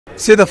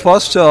See, the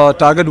first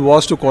target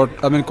was to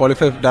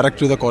qualify direct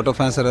to the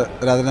quarterfinals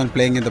rather than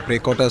playing in the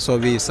pre-quarter. So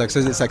we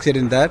succeeded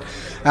in that.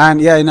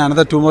 And yeah, in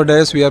another 2 more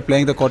days we are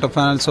playing the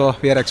quarterfinals. So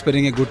we are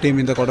expecting a good team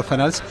in the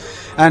quarterfinals.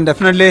 And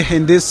definitely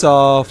in this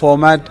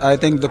format, I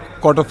think the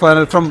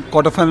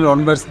quarterfinal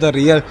onwards, the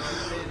real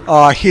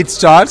heat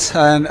starts,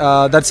 and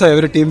that's how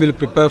every team will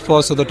prepare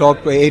for. So the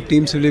top 8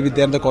 teams will be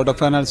there in the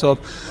quarterfinals. So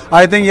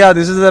I think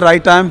this is the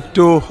right time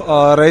to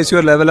raise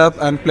your level up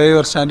and play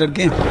your standard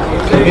game.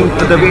 In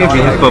the way we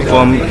have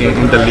performed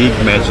in the league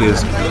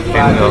matches,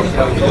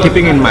 and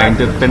keeping in mind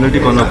the penalty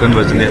corner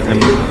conversion,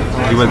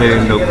 we were there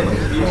in the.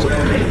 So,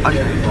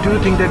 do you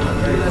think that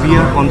we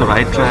are on the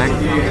right track,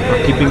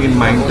 keeping in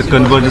mind the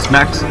conversions,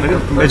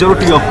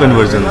 majority of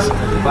conversions,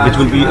 which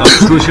will be a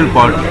crucial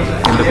part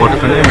in the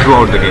quarterfinal and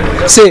throughout the game?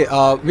 See,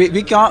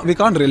 we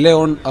can't rely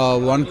on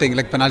one thing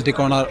like penalty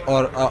corner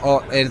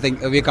or anything.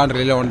 We can't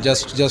rely on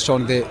just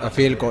on the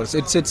field goals.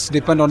 It's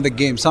depend on the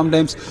game.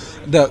 Sometimes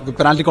the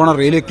penalty corner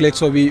really clicks,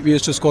 so we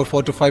used to score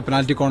 4 to 5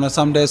 penalty corners.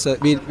 Some days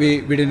we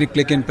didn't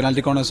click in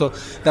penalty corner, so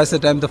that's the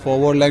time the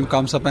forward line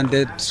comes up and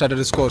they started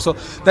to score. So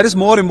that is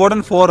more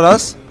important for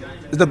us.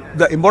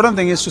 The important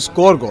thing is to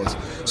score goals.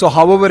 So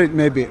however it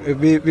may be,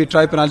 we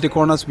try penalty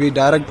corners, we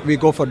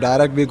go for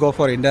direct, we go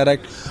for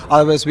indirect.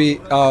 Otherwise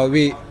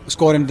we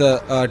score in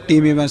the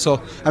team event.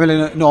 So in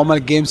a normal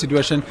game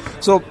situation.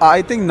 So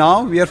I think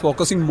now we are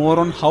focusing more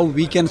on how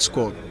we can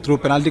score through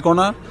penalty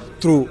corner,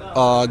 through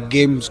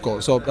game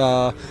score.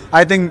 So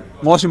I think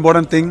most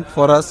important thing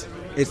for us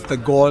is the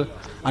goal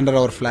under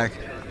our flag.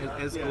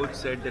 As coach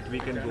said that we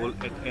can goal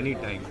at any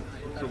time.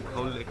 So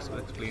how will you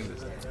explain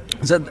this?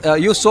 So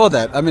you saw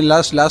that.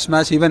 Last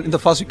match, even in the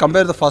first,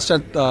 compare the first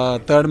and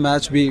third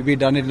match, we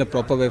done it in a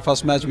proper way.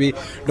 First match we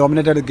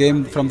dominated the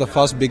game from the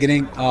first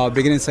beginning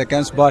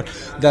seconds, but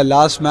the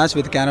last match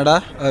with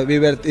Canada, we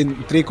were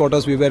in 3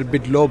 quarters we were a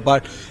bit low,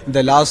 but in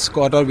the last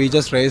quarter we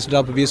just raised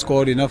up. We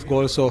scored enough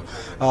goals, so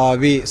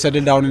we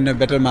settled down in a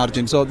better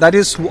margin. So that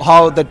is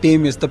how the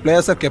team is. The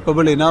players are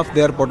capable enough.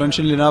 They are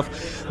potential enough.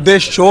 They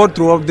showed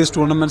throughout this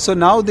tournament. So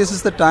now this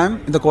is the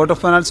time in the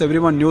quarterfinals.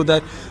 Everyone knew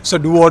that. So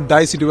do or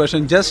die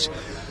situation. Just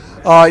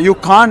you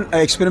can't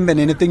experiment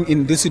anything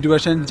in this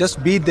situation.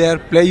 Just be there,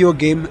 play your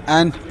game,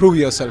 and prove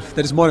yourself.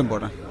 That is more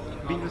important.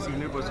 Being a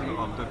senior person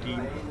of the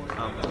team,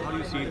 how do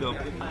you see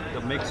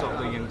the mix of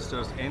the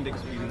youngsters and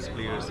experienced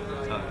players,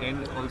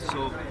 and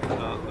also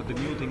the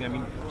new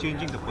thing?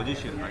 Changing the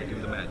position right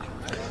in the match.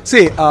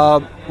 See,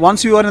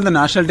 once you are in the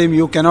national team,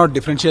 you cannot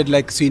differentiate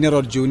like senior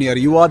or junior.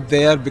 You are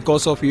there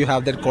because of you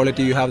have that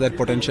quality, you have that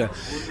potential.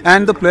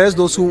 And the players,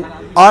 those who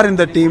are in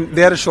the team,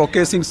 they are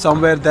showcasing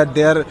somewhere that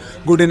they are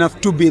good enough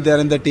to be there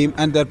in the team,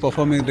 and they are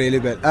performing really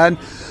well. And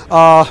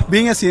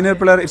being a senior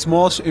player, it's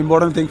most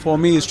important thing for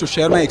me is to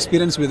share my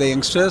experience with the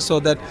youngsters so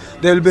that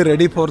they will be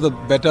ready for the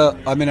better,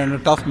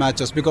 tough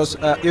matches. Because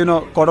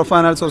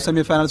quarterfinals or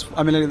semi-finals,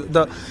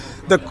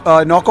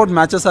 the knockout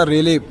matches are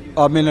really,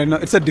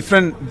 it's a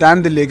different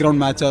than the league round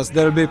matches.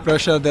 There will be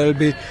pressure, there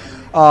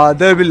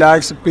will be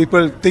lags.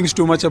 People think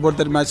too much about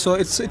that match. So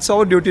it's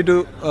our duty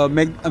to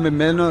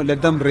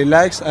let them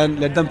relax and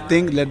let them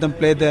think, let them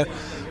play their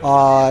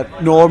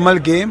normal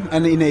game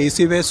and in an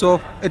easy way. So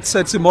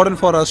it's important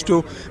for us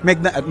to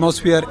make the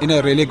atmosphere in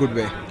a really good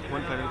way.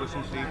 One final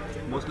question, Sri.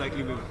 Most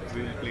likely we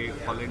will play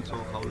Holland. So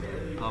how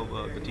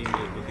the team is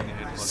looking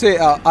ahead? See,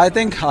 I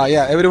think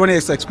everyone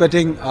is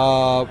expecting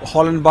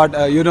Holland,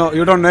 but you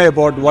don't know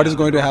about what is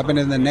going to happen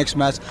in the next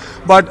match.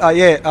 But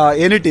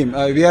any team,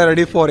 we are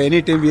ready for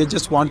any team. We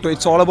just want to.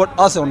 It's all about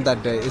us on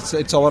that day.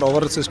 It's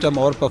our system,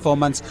 our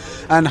performance,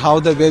 and how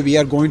the way we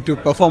are going to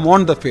perform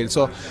on the field.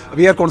 So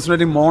we are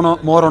concentrating more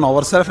on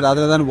ourselves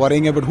rather than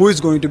worrying about who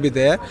is going to be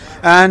there.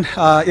 And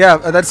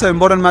that's an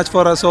important match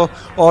for us. So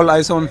all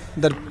eyes on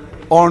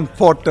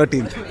for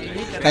 13th.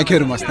 Thank you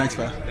very much. Thanks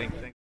for.